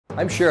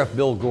I'm Sheriff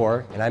Bill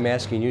Gore, and I'm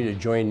asking you to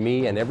join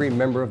me and every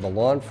member of the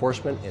law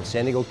enforcement and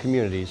San Diego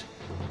communities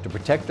to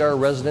protect our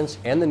residents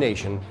and the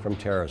nation from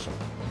terrorism.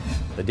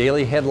 The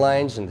daily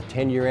headlines and the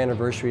 10-year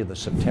anniversary of the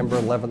September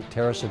 11th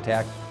terrorist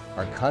attack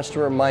are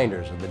constant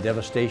reminders of the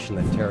devastation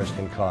that terrorists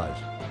can cause.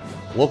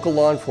 Local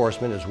law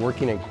enforcement is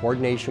working in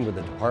coordination with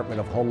the Department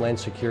of Homeland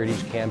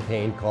Security's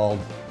campaign called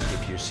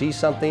If You See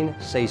Something,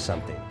 Say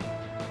Something.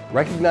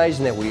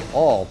 Recognizing that we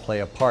all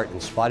play a part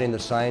in spotting the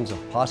signs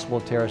of possible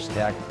terrorist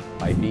attack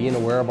by being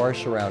aware of our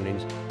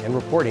surroundings and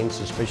reporting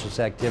suspicious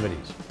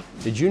activities.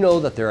 Did you know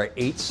that there are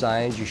 8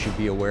 signs you should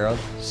be aware of,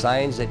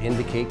 signs that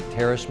indicate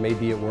terrorists may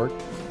be at work?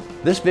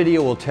 This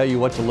video will tell you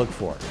what to look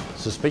for.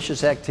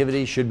 Suspicious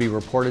activity should be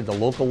reported to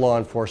local law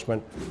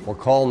enforcement or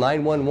call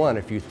 911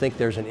 if you think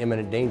there's an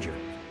imminent danger.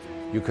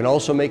 You can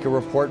also make a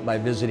report by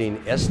visiting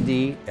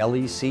sdlecc.org,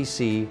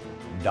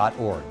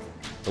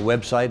 the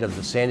website of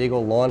the San Diego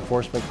Law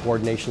Enforcement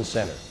Coordination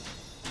Center.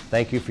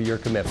 Thank you for your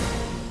commitment.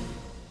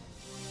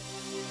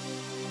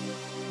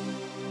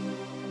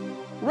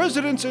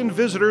 Residents and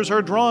visitors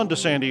are drawn to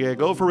San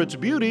Diego for its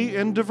beauty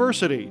and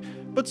diversity.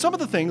 But some of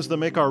the things that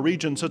make our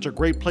region such a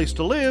great place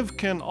to live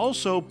can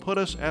also put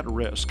us at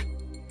risk.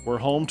 We're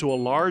home to a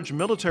large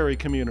military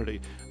community,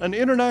 an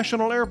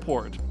international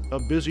airport, a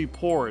busy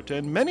port,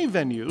 and many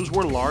venues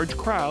where large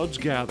crowds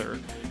gather.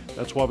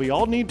 That's why we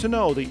all need to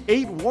know the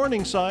 8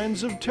 warning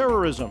signs of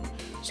terrorism,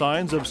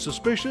 signs of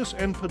suspicious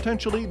and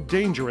potentially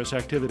dangerous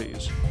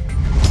activities.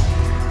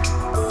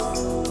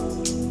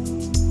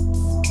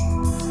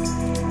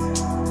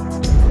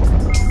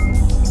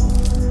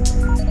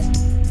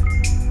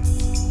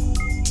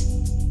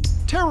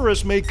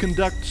 Terrorists may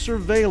conduct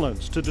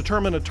surveillance to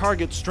determine a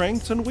target's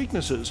strengths and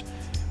weaknesses.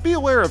 Be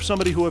aware of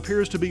somebody who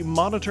appears to be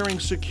monitoring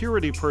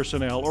security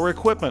personnel or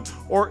equipment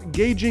or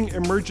gauging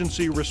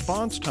emergency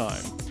response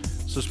time.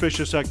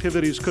 Suspicious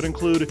activities could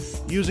include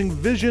using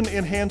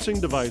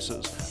vision-enhancing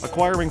devices,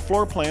 acquiring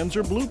floor plans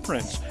or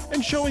blueprints,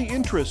 and showing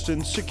interest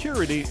in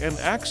security and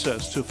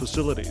access to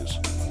facilities.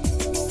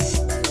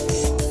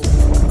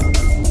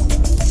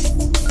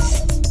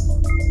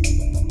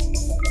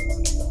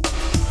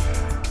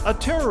 A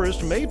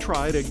terrorist may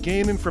try to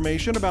gain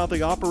information about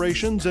the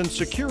operations and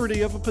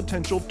security of a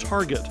potential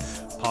target,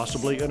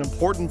 possibly an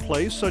important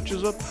place such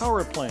as a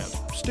power plant,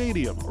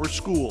 stadium, or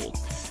school.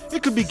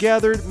 It could be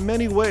gathered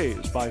many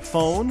ways: by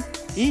phone,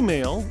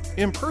 email,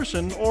 in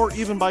person, or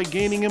even by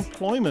gaining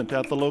employment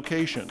at the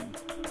location.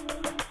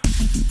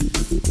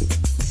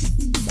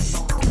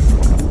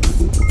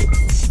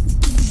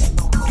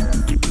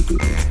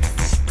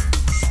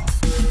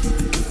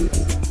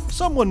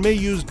 Someone may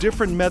use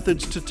different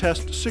methods to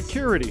test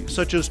security,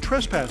 such as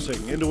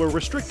trespassing into a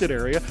restricted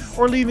area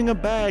or leaving a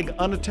bag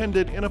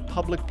unattended in a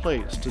public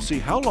place, to see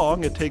how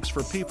long it takes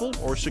for people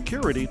or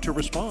security to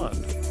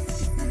respond.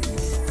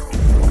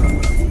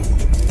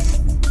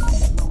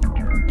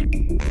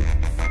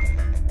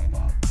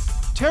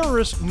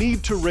 Terrorists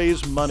need to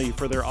raise money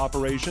for their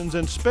operations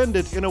and spend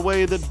it in a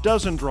way that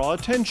doesn't draw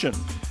attention.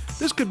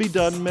 This could be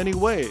done many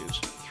ways: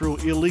 through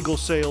illegal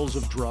sales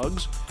of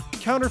drugs,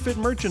 counterfeit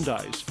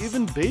merchandise,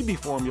 even baby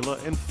formula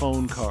and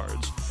phone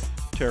cards.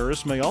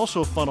 Terrorists may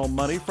also funnel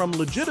money from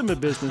legitimate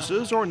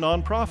businesses or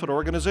nonprofit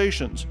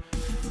organizations.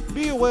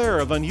 Be aware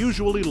of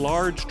unusually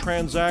large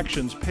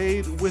transactions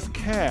paid with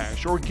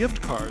cash or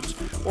gift cards,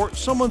 or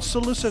someone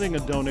soliciting a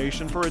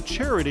donation for a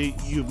charity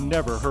you've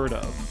never heard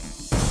of.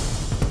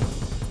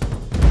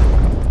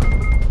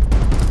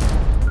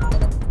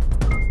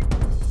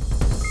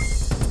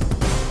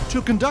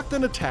 To conduct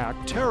an attack,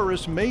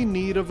 terrorists may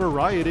need a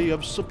variety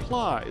of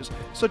supplies,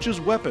 such as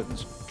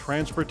weapons,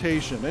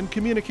 transportation, and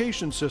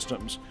communication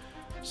systems.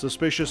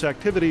 Suspicious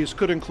activities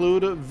could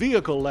include a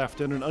vehicle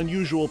left in an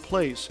unusual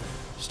place,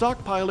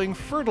 stockpiling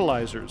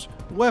fertilizers,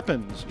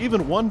 weapons,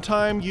 even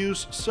one-time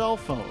use cell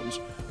phones,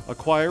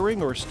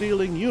 acquiring or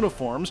stealing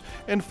uniforms,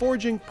 and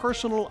forging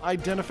personal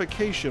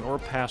identification or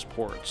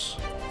passports.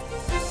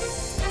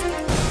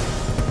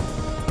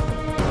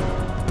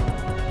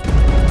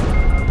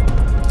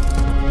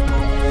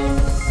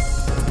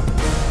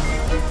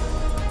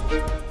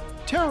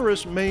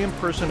 Terrorists may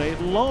impersonate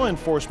law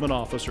enforcement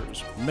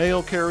officers,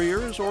 mail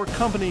carriers, or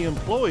company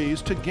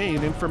employees to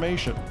gain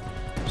information.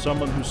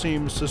 Someone who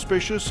seems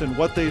suspicious in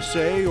what they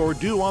say or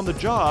do on the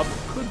job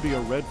could be a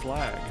red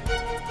flag.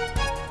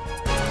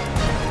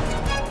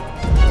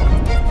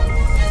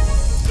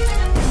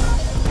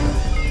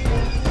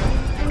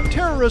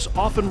 Terrorists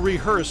often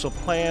rehearse a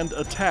planned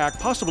attack,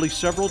 possibly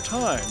several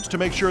times, to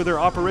make sure their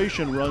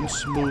operation runs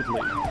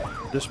smoothly.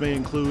 This may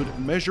include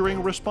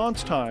measuring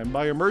response time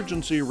by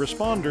emergency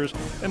responders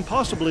and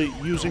possibly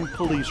using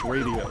police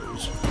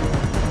radios.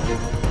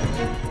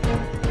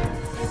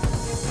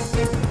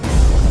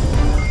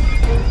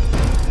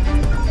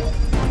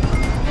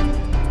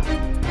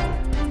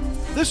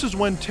 This is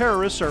when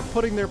terrorists are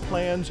putting their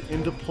plans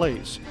into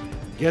place,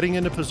 getting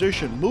into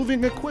position,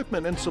 moving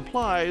equipment and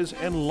supplies,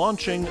 and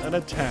launching an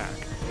attack.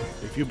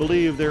 If you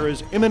believe there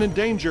is imminent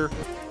danger,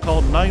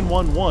 call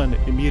 911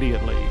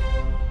 immediately.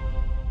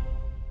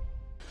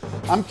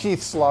 I'm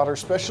Keith Slaughter,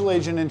 Special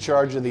Agent in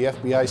charge of the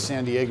FBI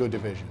San Diego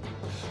Division.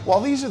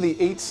 While these are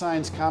the 8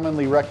 signs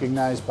commonly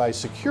recognized by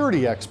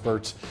security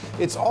experts,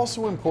 it's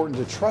also important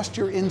to trust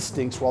your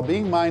instincts while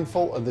being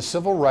mindful of the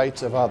civil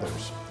rights of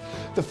others.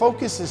 The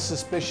focus is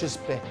suspicious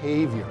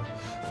behavior.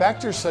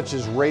 Factors such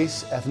as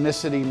race,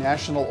 ethnicity,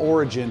 national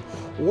origin,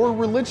 or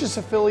religious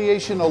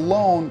affiliation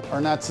alone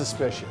are not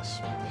suspicious.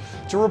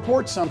 To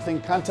report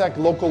something, contact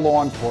local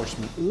law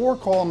enforcement or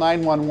call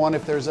 911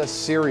 if there's a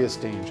serious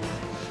danger.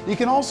 You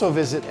can also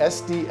visit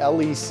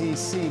sdlecc.org.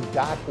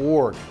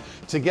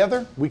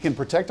 Together, we can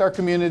protect our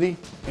community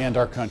and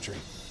our country.